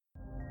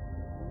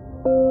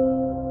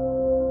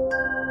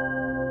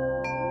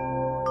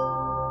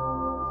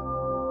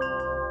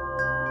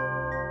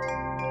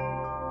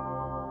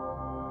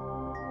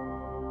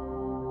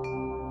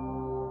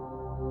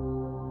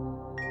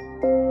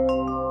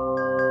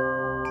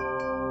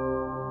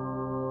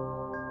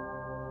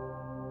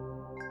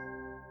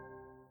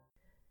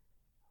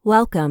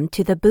Welcome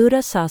to the Buddha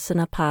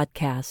Sasana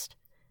podcast.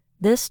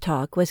 This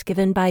talk was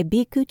given by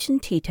Bhikkhu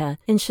Chintita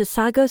in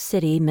Chisago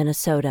City,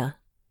 Minnesota.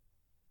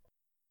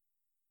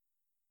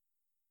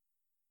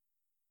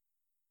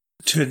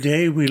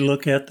 Today we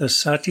look at the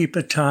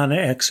Satipaṭṭhāna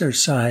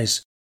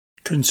exercise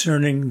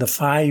concerning the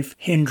 5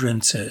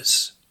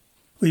 hindrances.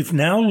 We've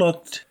now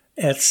looked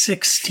at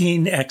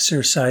 16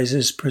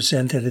 exercises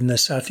presented in the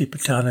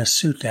Satipaṭṭhāna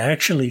Sutta,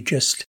 actually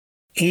just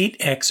 8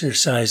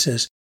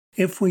 exercises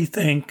if we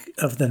think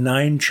of the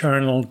 9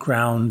 charnel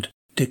ground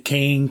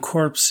decaying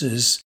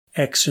corpses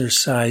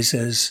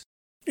exercises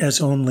as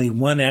only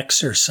one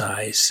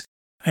exercise.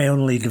 I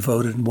only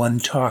devoted one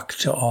talk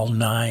to all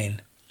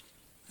 9.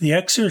 The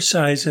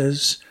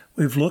exercises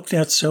we've looked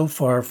at so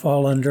far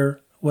fall under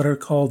what are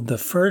called the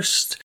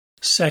first,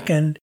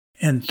 second,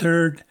 and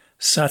third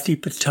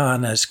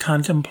Satipaṭṭhānas,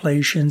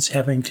 contemplations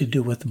having to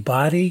do with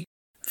body,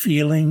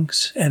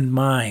 feelings, and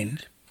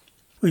mind.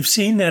 We've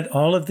seen that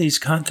all of these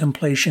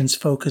contemplations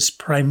focus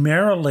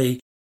primarily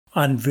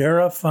on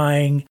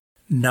verifying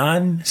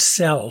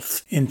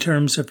non-self in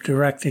terms of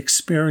direct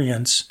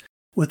experience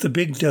with a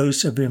big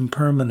dose of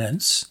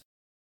impermanence,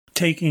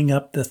 taking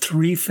up the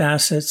 3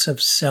 facets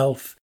of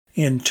self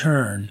in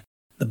turn,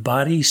 the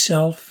body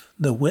self,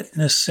 the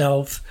witness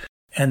self,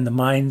 and the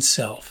mind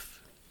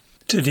self.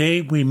 Today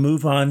we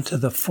move on to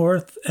the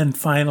 4th and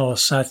final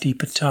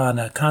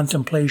Satipaṭṭhāna,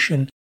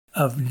 contemplation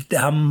of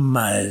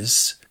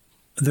dhammas.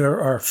 There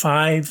are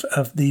 5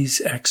 of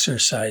these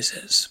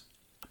exercises.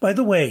 By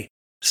the way,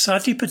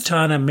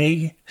 Satipaṭṭhāna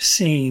may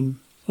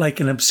seem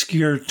like an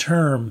obscure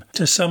term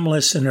to some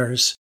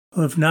listeners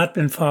who have not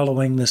been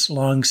following this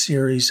long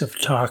series of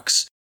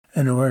talks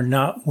and who are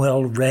not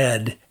well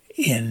read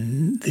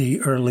in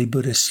the early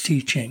Buddhist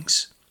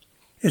teachings.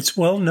 It's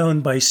well known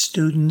by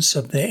students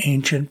of the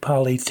ancient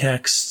Pali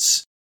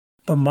texts,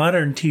 but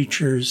modern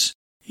teachers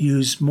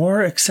use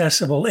more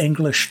accessible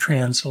English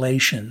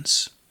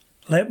translations.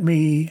 Let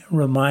me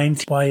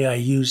remind why I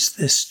use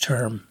this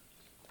term.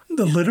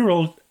 The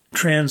literal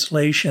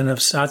translation of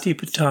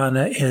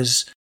Satipaṭṭhāna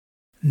is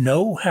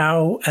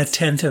know-how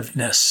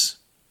attentiveness.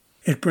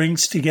 It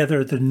brings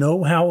together the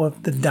know-how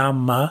of the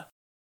Dhamma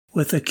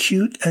with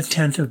acute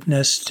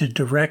attentiveness to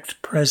direct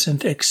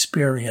present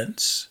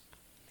experience.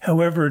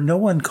 However, no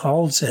one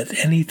calls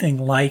it anything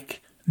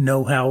like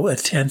know-how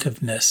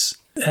attentiveness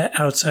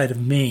outside of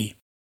me.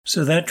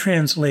 So that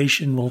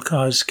translation will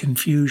cause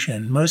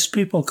confusion. Most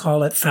people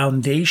call it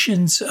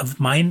foundations of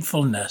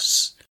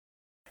mindfulness.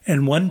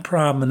 And one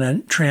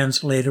prominent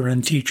translator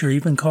and teacher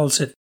even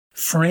calls it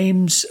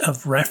frames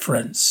of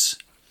reference,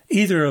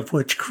 either of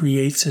which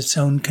creates its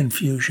own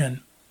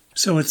confusion.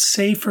 So it's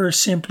safer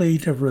simply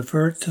to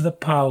revert to the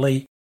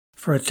Pali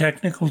for a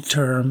technical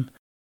term,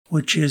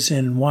 which is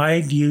in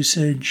wide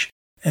usage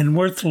and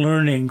worth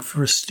learning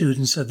for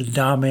students of the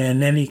Dhamma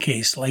in any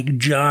case, like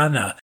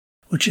jhana,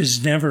 which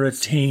has never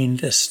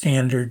attained a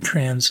standard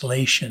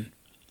translation.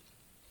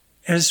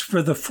 As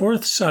for the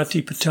 4th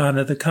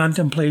Satipaṭṭhāna, the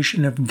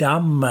contemplation of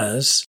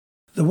dhammas,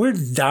 the word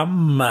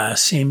dhamma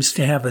seems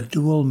to have a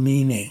dual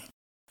meaning.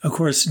 Of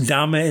course,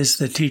 dhamma is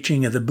the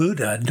teaching of the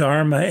Buddha,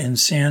 dharma in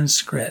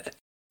Sanskrit,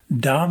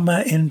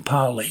 dhamma in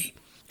Pali.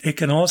 It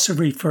can also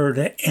refer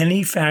to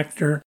any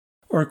factor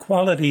or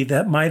quality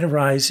that might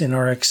arise in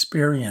our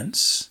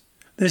experience.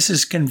 This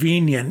is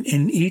convenient.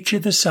 In each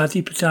of the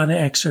Satipaṭṭhāna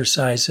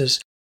exercises,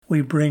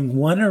 we bring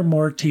one or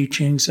more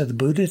teachings of the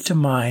Buddha to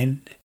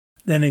mind,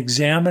 then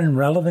examine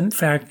relevant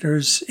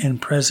factors in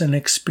present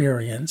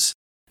experience,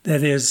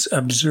 that is,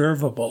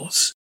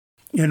 observables,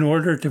 in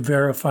order to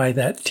verify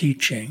that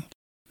teaching,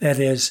 that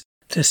is,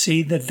 to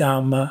see the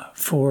Dhamma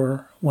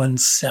for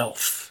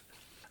oneself.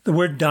 The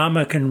word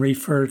Dhamma can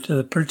refer to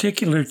the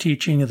particular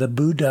teaching of the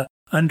Buddha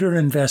under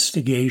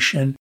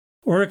investigation,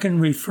 or it can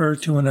refer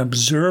to an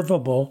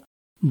observable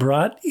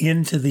brought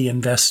into the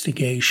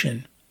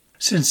investigation.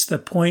 Since the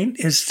point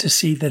is to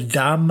see the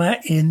Dhamma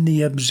in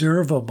the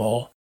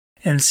observable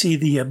and see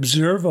the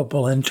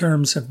observable in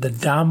terms of the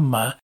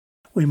Dhamma,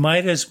 we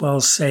might as well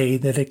say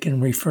that it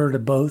can refer to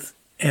both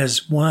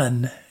as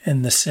one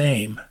and the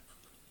same.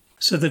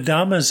 So the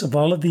Dhammas of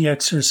all of the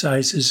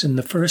exercises in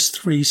the first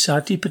 3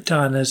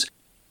 Satipaṭṭhānas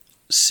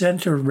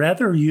center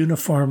rather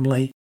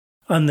uniformly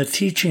on the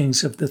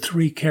teachings of the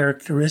 3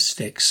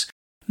 characteristics,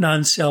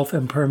 non-self,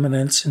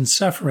 impermanence, and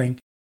suffering,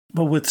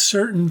 but with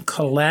certain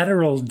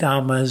collateral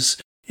dhammas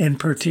in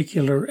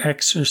particular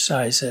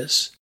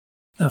exercises.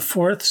 The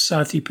 4th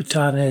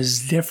Satipaṭṭhāna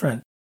is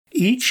different.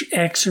 Each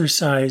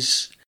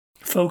exercise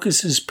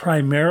focuses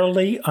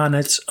primarily on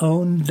its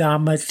own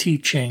Dhamma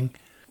teaching,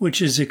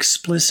 which is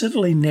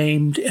explicitly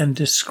named and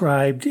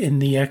described in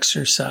the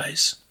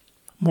exercise.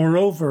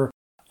 Moreover,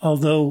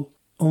 although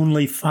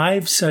only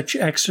 5 such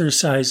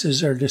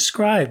exercises are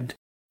described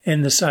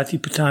in the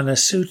Satipaṭṭhāna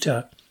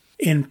Sutta,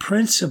 in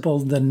principle,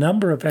 the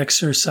number of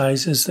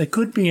exercises that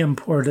could be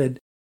imported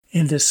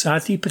into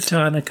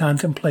Satipaṭṭhāna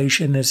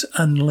contemplation is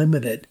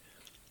unlimited.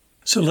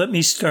 So let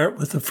me start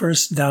with the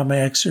first Dhamma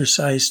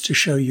exercise to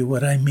show you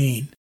what I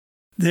mean.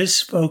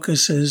 This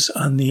focuses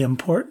on the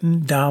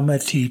important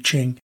Dhamma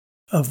teaching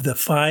of the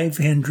 5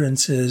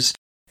 hindrances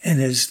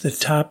and is the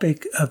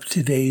topic of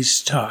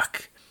today's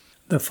talk.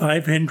 The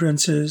 5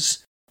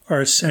 hindrances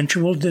are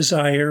sensual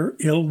desire,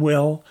 ill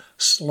will,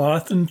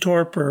 sloth and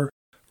torpor,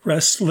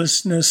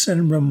 restlessness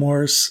and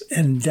remorse,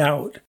 and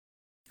doubt,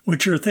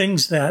 which are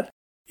things that,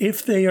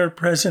 if they are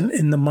present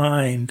in the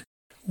mind,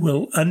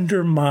 will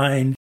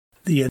undermine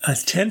the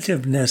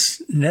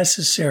attentiveness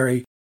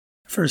necessary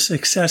for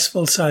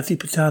successful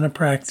Satipaṭṭhāna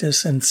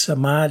practice and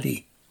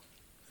samadhi.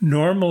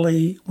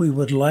 Normally, we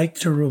would like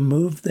to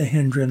remove the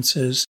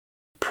hindrances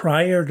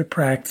prior to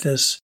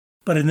practice,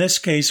 but in this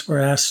case we're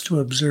asked to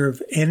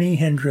observe any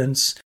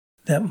hindrance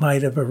that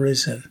might have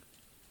arisen.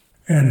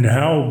 And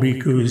how,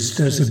 bhikkhus,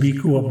 does a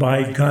bhikkhu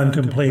abide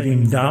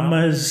contemplating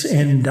dhammas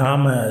and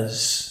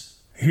dhammas?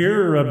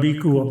 Here a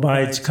bhikkhu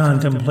abides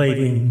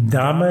contemplating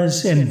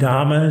dhammas and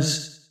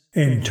dhammas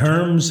in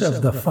terms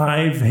of the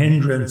 5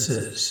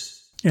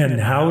 hindrances.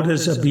 And how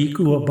does a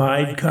bhikkhu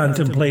abide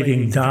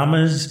contemplating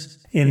dhammas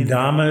and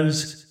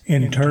dhammas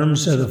in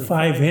terms of the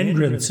 5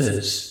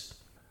 hindrances?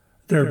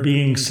 There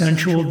being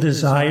sensual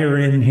desire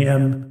in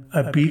him,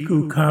 a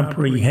bhikkhu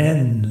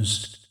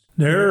comprehends,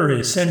 there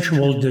is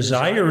sensual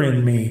desire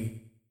in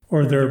me,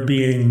 or there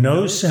being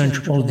no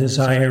sensual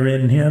desire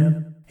in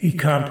him, he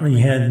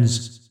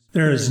comprehends,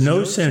 there is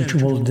no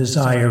sensual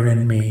desire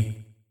in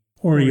me.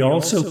 Or he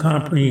also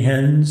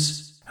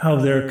comprehends how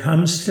there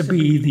comes to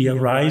be the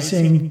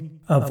arising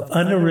of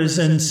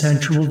unarisen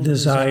sensual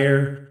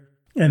desire,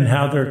 and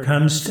how there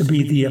comes to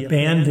be the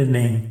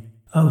abandoning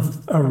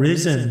of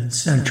arisen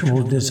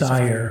sensual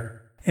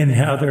desire, and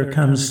how there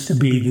comes to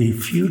be the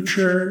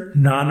future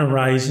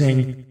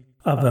non-arising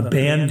of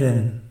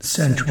abandoned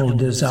sensual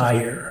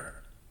desire.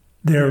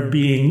 There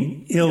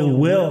being ill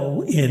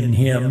will in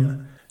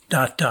him, ...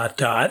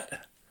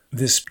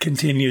 This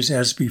continues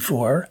as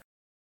before.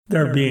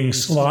 There being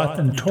sloth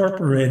and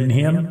torpor in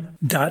him, ...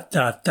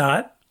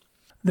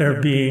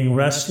 There being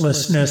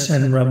restlessness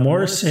and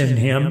remorse in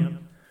him, ...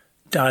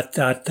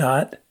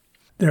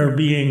 There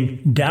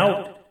being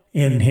doubt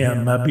in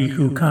him, a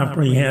bhikkhu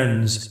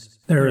comprehends,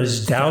 there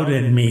is doubt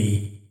in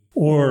me.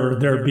 Or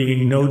there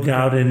being no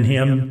doubt in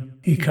him,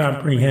 he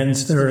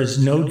comprehends there is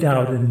no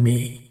doubt in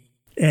me.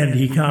 And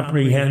he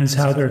comprehends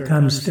how there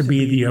comes to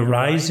be the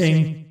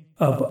arising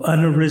of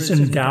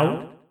unarisen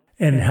doubt,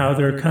 and how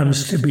there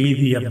comes to be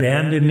the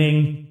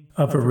abandoning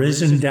of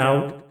arisen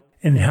doubt,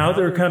 and how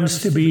there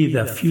comes to be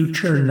the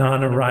future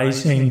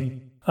non-arising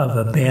of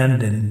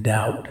abandoned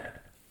doubt.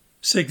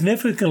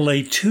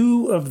 Significantly,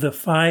 2 of the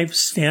 5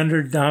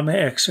 standard Dhamma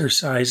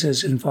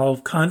exercises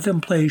involve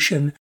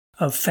contemplation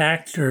of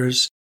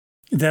factors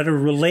that are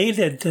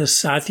related to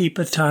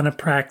Satipaṭṭhāna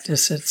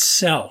practice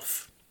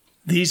itself.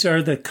 These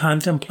are the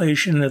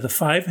contemplation of the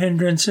 5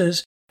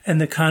 hindrances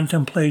and the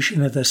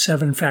contemplation of the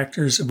 7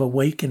 factors of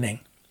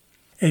awakening.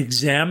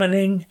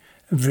 Examining,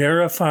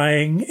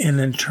 verifying, and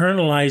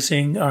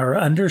internalizing our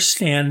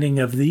understanding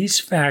of these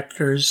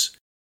factors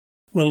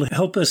will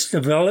help us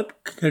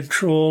develop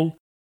control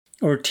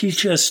or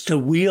teach us to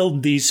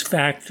wield these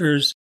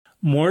factors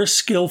more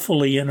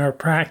skillfully in our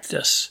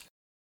practice.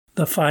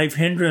 The 5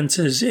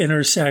 hindrances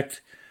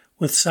intersect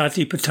with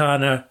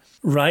Satipaṭṭhāna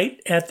right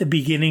at the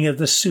beginning of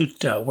the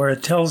sutta, where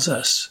it tells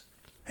us,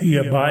 he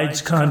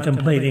abides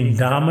contemplating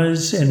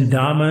dhammas and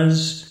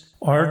dhammas,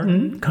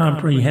 ardent,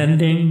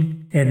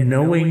 comprehending, and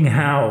knowing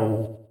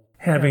how,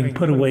 having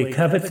put away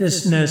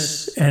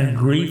covetousness and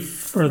grief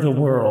for the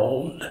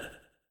world.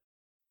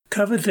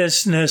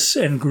 Covetousness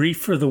and grief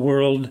for the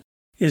world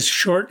is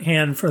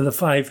shorthand for the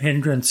 5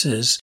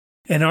 hindrances,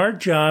 and our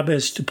job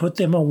is to put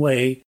them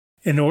away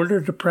in order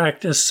to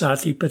practice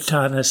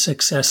Satipaṭṭhāna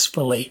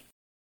successfully.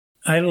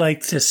 I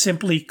like to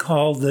simply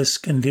call this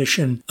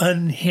condition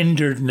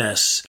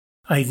unhinderedness.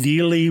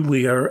 Ideally,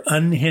 we are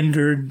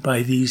unhindered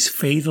by these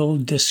fatal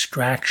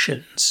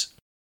distractions.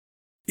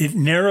 It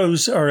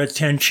narrows our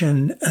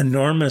attention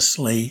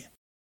enormously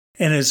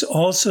and is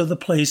also the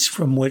place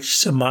from which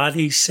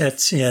samadhi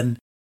sets in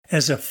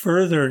as a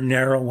further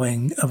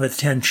narrowing of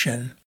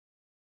attention,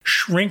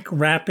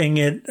 shrink-wrapping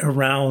it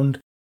around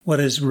what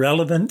is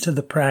relevant to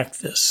the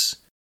practice.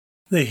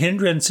 The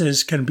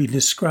hindrances can be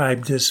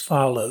described as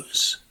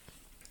follows.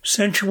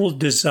 Sensual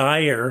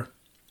desire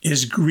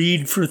is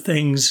greed for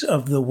things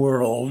of the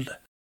world,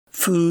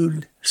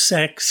 food,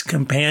 sex,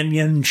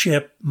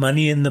 companionship,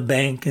 money in the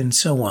bank, and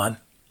so on.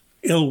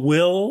 Ill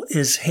will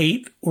is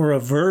hate or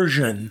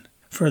aversion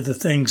for the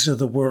things of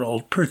the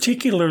world,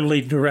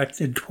 particularly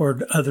directed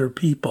toward other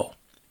people.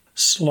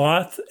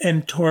 Sloth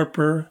and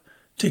torpor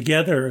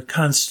together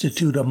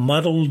constitute a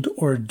muddled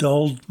or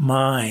dulled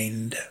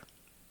mind.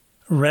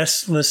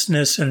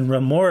 Restlessness and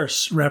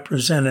remorse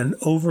represent an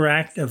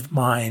overactive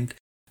mind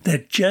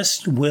that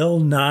just will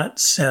not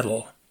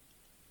settle.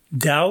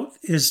 Doubt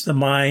is the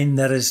mind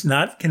that is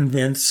not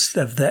convinced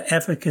of the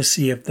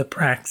efficacy of the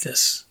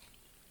practice.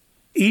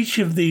 Each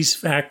of these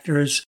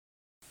factors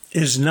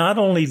is not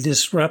only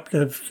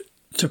disruptive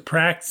to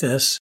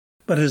practice,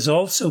 but is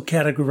also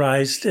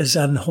categorized as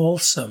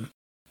unwholesome,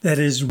 that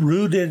is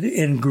rooted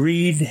in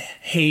greed,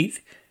 hate,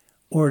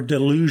 or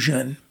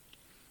delusion.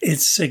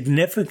 It's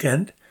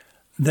significant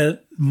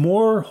that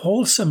more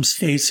wholesome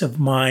states of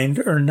mind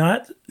are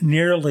not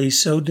nearly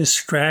so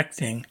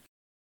distracting.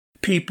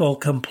 People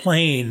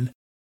complain,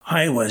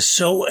 "I was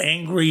so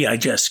angry I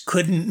just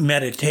couldn't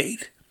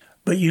meditate."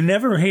 But you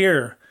never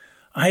hear,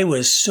 "I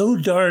was so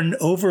darn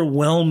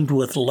overwhelmed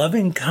with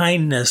loving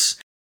kindness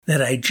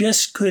that I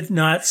just could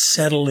not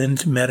settle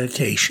into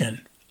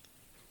meditation."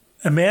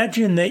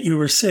 Imagine that you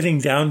were sitting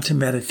down to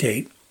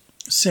meditate,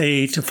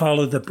 say to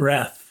follow the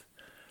breath,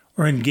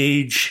 or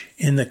engage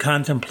in the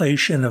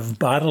contemplation of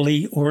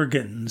bodily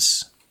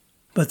organs.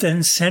 But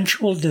then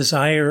sensual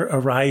desire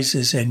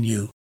arises in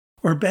you,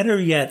 or better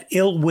yet,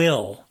 ill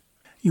will.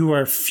 You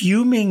are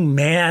fuming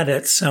mad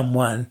at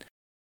someone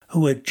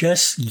who had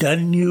just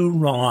done you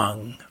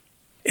wrong.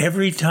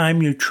 Every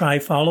time you try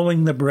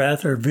following the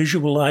breath or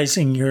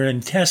visualizing your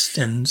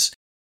intestines,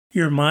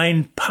 your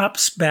mind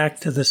pops back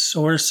to the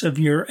source of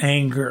your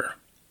anger.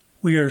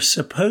 We are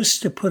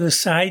supposed to put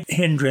aside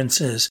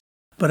hindrances,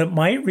 but it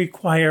might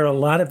require a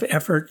lot of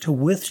effort to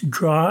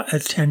withdraw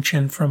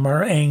attention from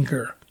our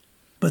anger.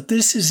 But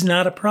this is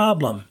not a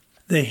problem.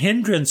 The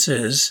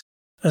hindrances,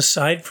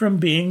 aside from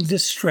being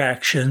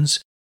distractions,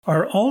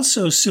 are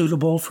also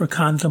suitable for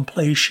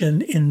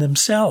contemplation in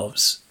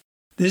themselves.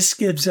 This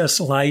gives us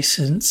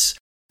license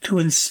to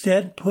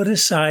instead put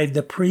aside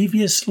the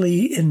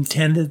previously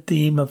intended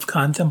theme of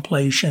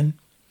contemplation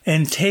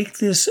and take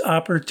this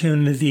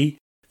opportunity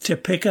to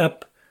pick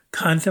up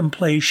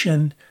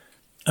contemplation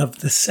of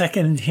the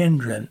second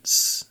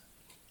hindrance.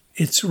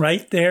 It's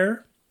right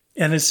there,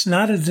 and it's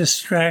not a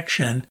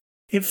distraction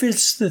if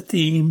it's the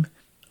theme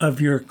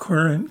of your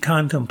current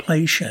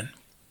contemplation.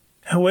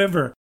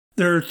 However,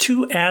 there are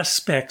two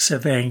aspects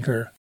of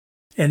anger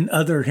and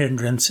other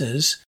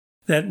hindrances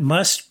that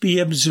must be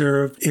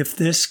observed if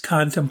this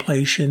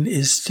contemplation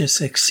is to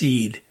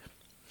succeed.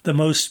 The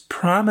most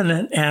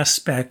prominent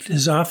aspect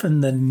is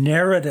often the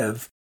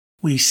narrative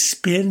we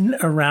spin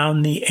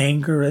around the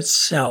anger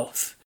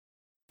itself.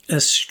 A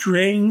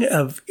string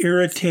of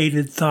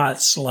irritated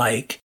thoughts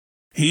like,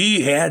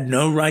 "He had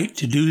no right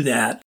to do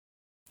that.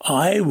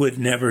 I would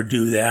never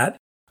do that.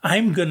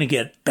 I'm going to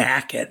get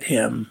back at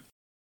him."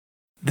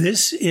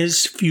 This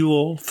is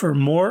fuel for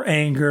more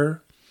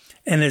anger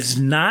and is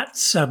not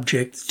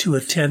subject to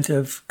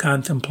attentive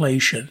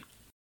contemplation.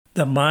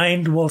 The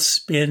mind will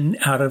spin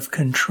out of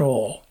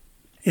control.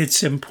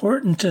 It's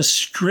important to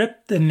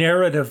strip the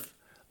narrative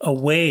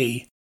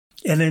away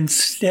and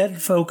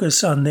instead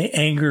focus on the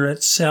anger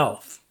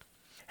itself.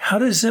 How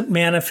does it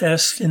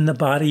manifest in the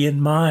body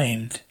and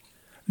mind?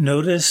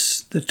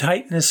 Notice the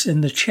tightness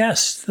in the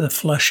chest, the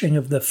flushing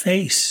of the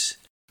face,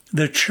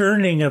 the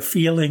churning of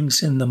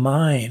feelings in the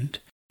mind.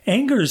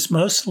 Anger is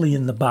mostly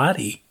in the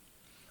body.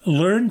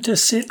 Learn to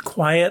sit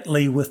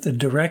quietly with the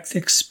direct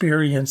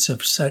experience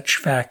of such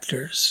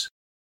factors.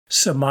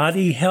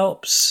 Samadhi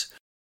helps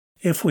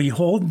if we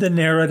hold the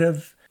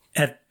narrative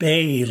at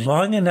bay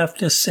long enough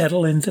to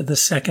settle into the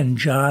second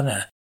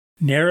jhana.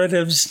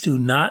 Narratives do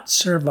not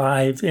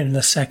survive in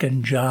the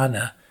second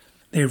jhana.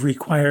 They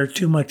require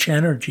too much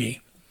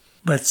energy.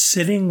 But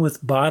sitting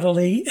with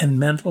bodily and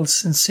mental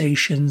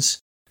sensations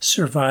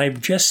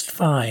survive just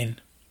fine.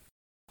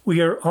 We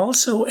are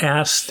also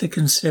asked to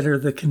consider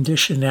the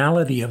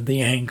conditionality of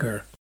the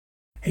anger.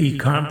 He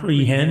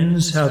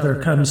comprehends how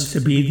there comes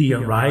to be the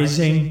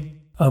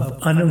arising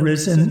of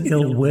unarisen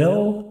ill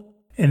will,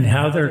 and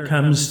how there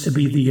comes to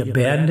be the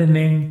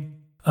abandoning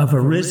of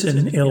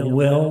arisen ill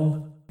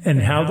will,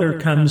 and how there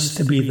comes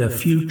to be the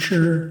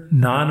future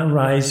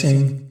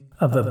non-arising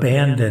of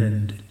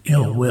abandoned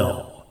ill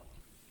will.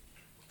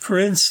 For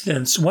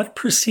instance, what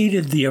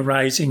preceded the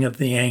arising of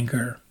the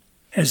anger?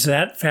 Has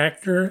that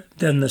factor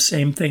done the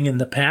same thing in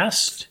the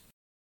past?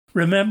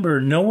 Remember,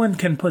 no one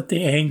can put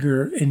the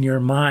anger in your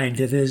mind.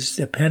 It is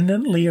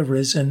dependently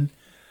arisen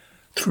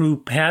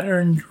through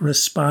patterned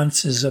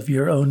responses of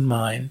your own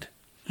mind.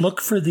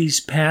 Look for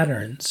these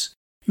patterns.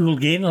 You will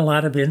gain a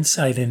lot of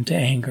insight into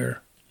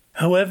anger.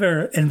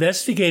 However,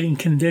 investigating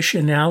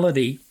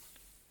conditionality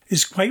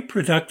is quite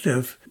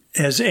productive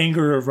as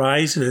anger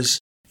arises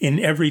in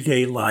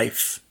everyday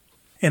life.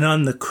 And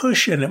on the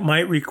cushion, it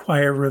might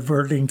require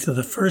reverting to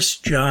the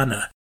first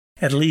jhana,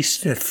 at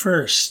least at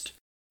first.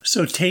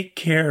 So take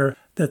care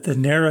that the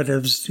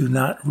narratives do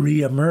not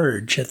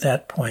re-emerge at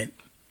that point.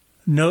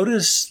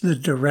 Notice the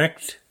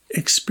direct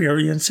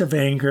experience of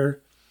anger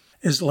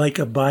is like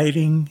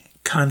abiding,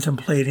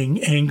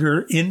 contemplating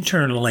anger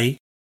internally,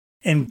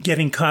 and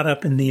getting caught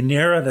up in the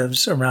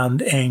narratives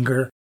around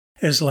anger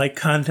is like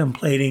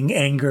contemplating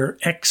anger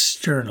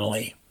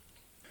externally.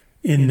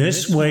 In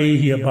this way,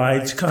 he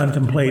abides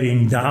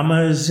contemplating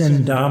dhammas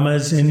and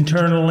dhammas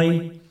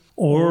internally,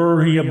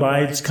 or he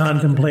abides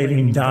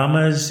contemplating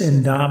dhammas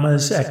and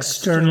dhammas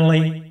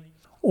externally,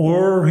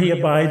 or he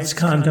abides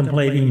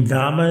contemplating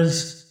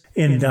dhammas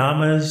in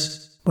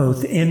dhammas,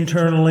 both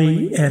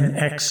internally and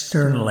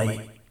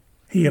externally.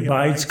 He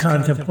abides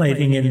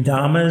contemplating in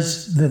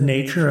dhammas the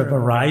nature of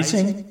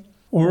arising,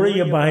 or he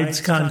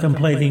abides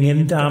contemplating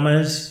in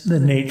dhammas the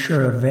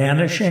nature of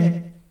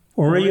vanishing,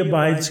 or he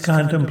abides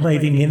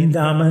contemplating in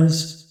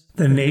dhammas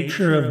the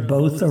nature of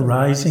both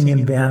arising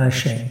and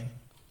vanishing.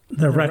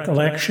 The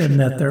recollection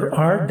that there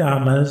are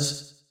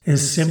dhammas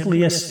is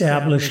simply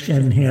established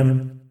in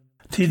him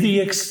to the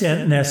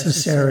extent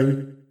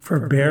necessary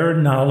for bare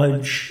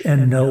knowledge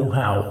and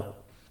know-how.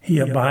 He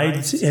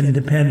abides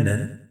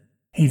independent.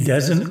 He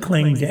doesn't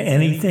cling to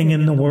anything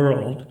in the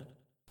world.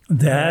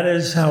 That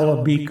is how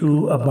a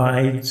bhikkhu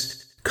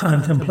abides,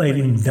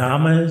 contemplating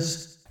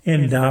dhammas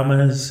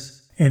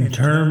in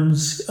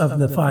terms of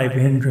the 5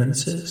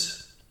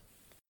 hindrances.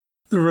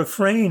 The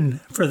refrain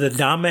for the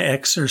Dhamma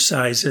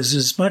exercises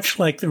is much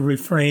like the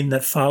refrain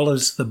that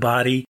follows the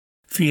body,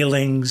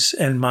 feelings,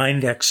 and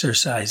mind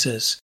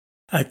exercises.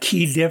 A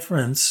key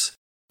difference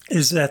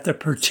is that the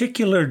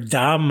particular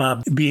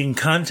Dhamma being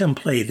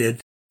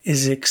contemplated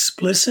is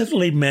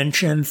explicitly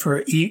mentioned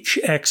for each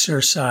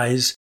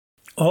exercise,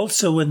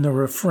 also in the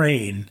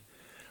refrain,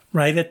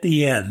 right at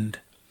the end,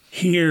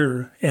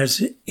 here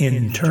as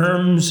in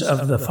terms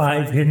of the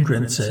 5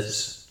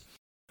 hindrances.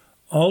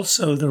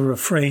 Also, the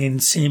refrain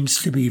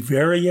seems to be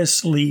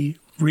variously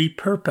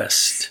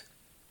repurposed.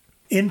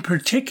 In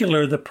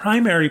particular, the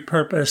primary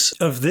purpose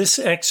of this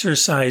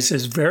exercise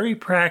is very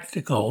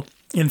practical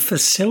in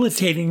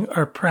facilitating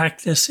our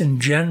practice in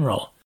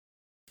general.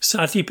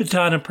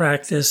 Satipaṭṭhāna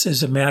practice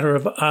is a matter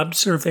of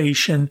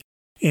observation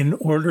in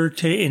order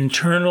to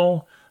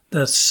internal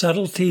the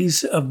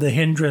subtleties of the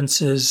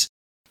hindrances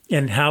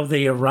and how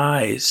they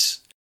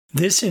arise.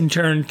 This in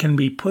turn can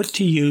be put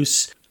to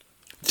use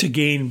to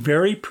gain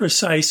very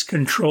precise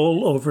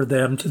control over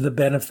them to the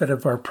benefit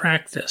of our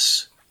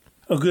practice.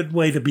 A good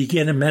way to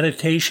begin a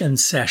meditation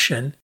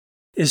session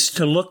is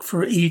to look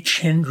for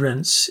each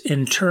hindrance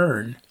in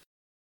turn.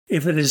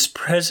 If it is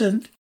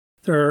present,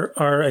 there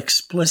are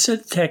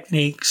explicit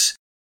techniques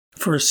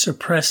for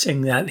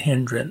suppressing that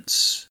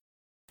hindrance.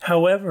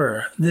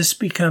 However, this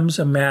becomes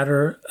a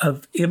matter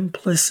of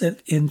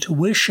implicit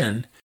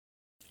intuition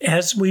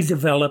as we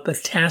develop a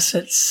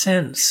tacit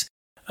sense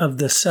of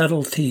the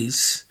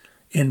subtleties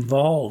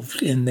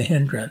involved in the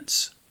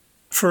hindrance.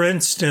 For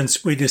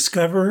instance, we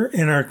discover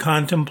in our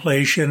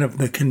contemplation of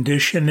the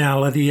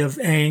conditionality of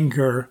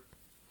anger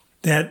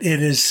that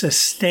it is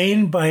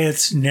sustained by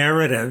its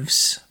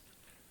narratives.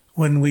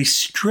 When we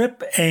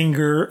strip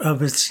anger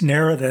of its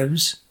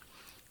narratives,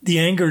 the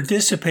anger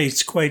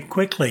dissipates quite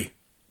quickly.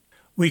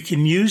 We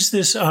can use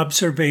this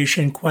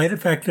observation quite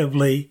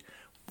effectively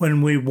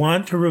when we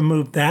want to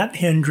remove that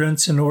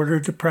hindrance in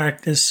order to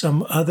practice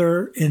some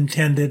other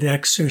intended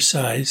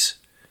exercise.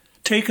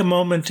 Take a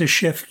moment to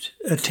shift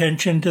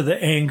attention to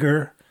the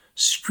anger,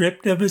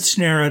 stripped of its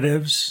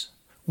narratives,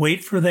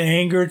 wait for the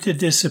anger to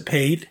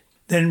dissipate,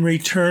 then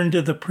return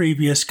to the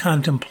previous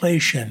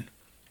contemplation.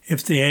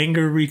 If the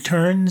anger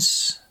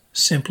returns,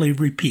 simply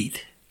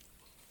repeat.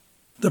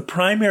 The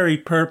primary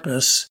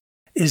purpose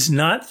is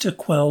not to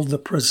quell the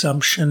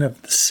presumption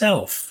of the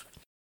self.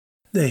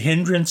 The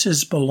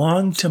hindrances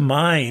belong to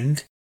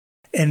mind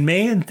and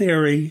may, in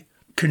theory,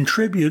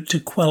 contribute to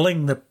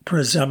quelling the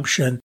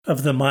presumption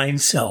of the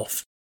mind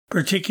self,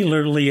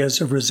 particularly as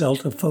a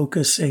result of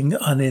focusing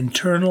on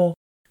internal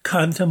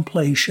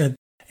contemplation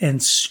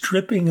and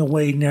stripping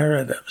away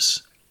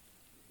narratives.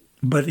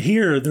 But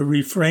here, the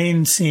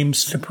refrain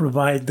seems to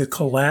provide the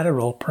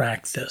collateral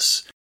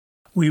practice.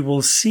 We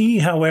will see,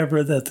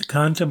 however, that the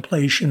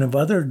contemplation of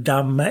other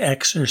Dhamma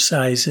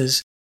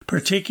exercises,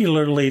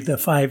 particularly the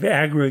 5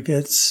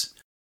 aggregates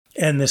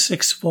and the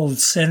 6-fold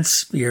sense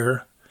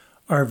sphere,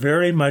 are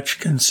very much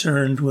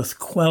concerned with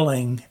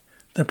quelling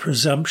the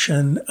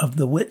presumption of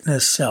the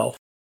witness self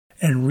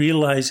and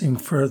realizing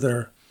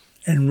further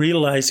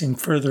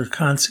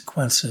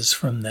consequences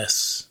from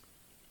this.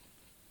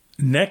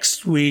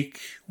 Next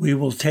week, we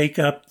will take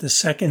up the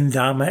second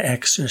Dhamma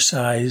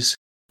exercise,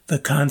 the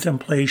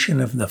contemplation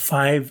of the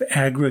 5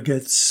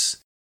 aggregates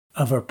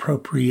of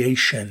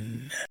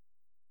appropriation.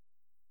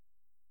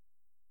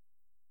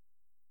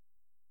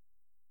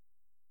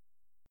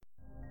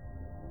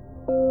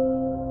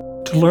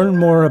 To learn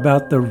more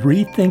about the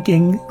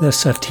Rethinking the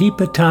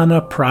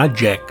Satipaṭṭhāna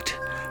project,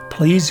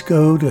 please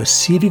go to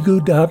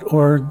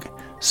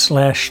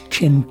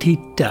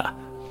sitagu.org/chintita.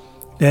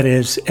 That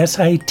is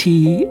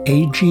sitagu.org,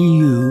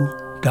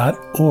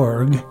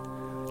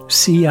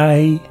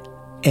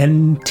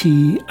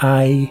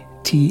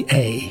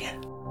 CINTITA.